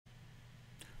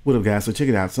What up, guys? So check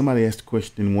it out. Somebody asked a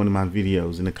question in one of my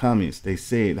videos in the comments. They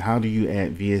said, how do you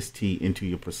add VST into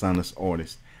your PreSonus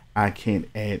artist? I can't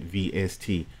add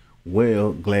VST.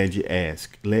 Well, glad you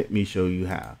asked. Let me show you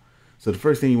how. So the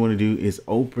first thing you want to do is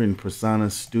open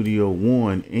PreSonus Studio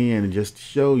One, and just to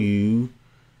show you,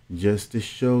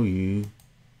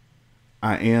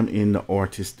 I am in the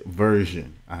artist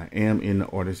version.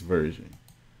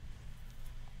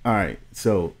 All right,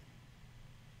 so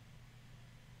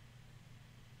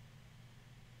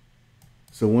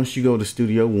once you go to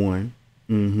Studio One,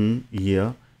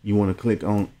 yeah, you want to click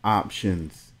on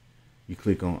Options. You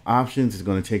click on Options, it's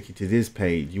going to take you to this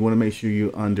page. You want to make sure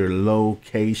you're under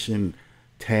Location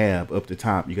tab up the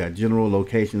top. You got General,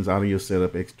 Locations, Audio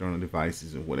Setup, External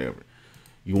Devices, and whatever.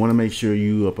 You want to make sure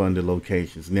you up under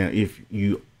Locations. Now, if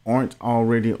you aren't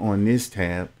already on this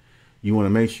tab, you want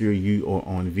to make sure you are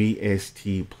on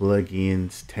VST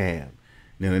Plugins tab.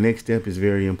 Now, the next step is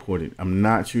very important. I'm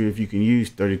not sure if you can use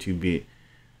 32-bit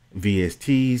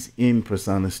VSTs in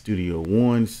PreSonus Studio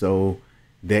One, so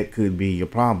that could be your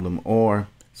problem. Or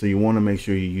so you want to make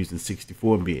sure you're using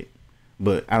 64-bit,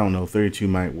 but I don't know, 32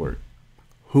 might work.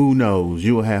 Who knows?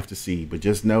 You will have to see. But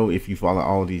just know, if you follow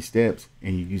all these steps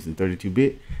and you're using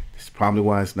 32-bit, that's probably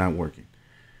why it's not working.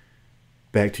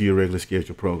 Back to your regular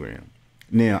scheduled program.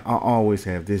 Now, I always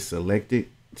have this selected,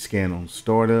 scan on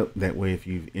startup. That way, if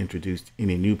you've introduced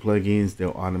any new plugins,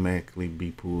 they'll automatically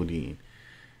be pulled in.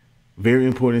 Very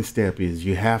important step is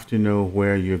you have to know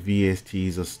where your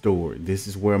VSTs are stored. This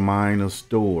is where mine are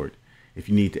stored. If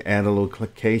you need to add a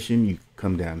location, you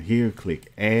come down here,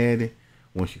 click Add.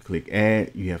 Once you click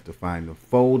Add, you have to find the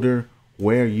folder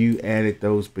where you added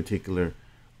those particular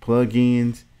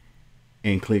plugins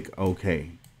and click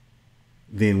OK.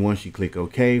 Then once you click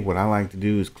OK, what I like to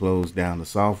do is close down the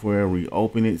software,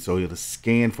 reopen it so it'll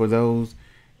scan for those.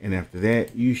 And after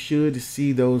that, you should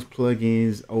see those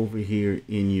plugins over here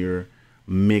in your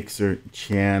mixer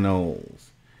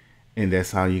channels. And that's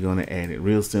how you're going to add it.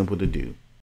 Real simple to do.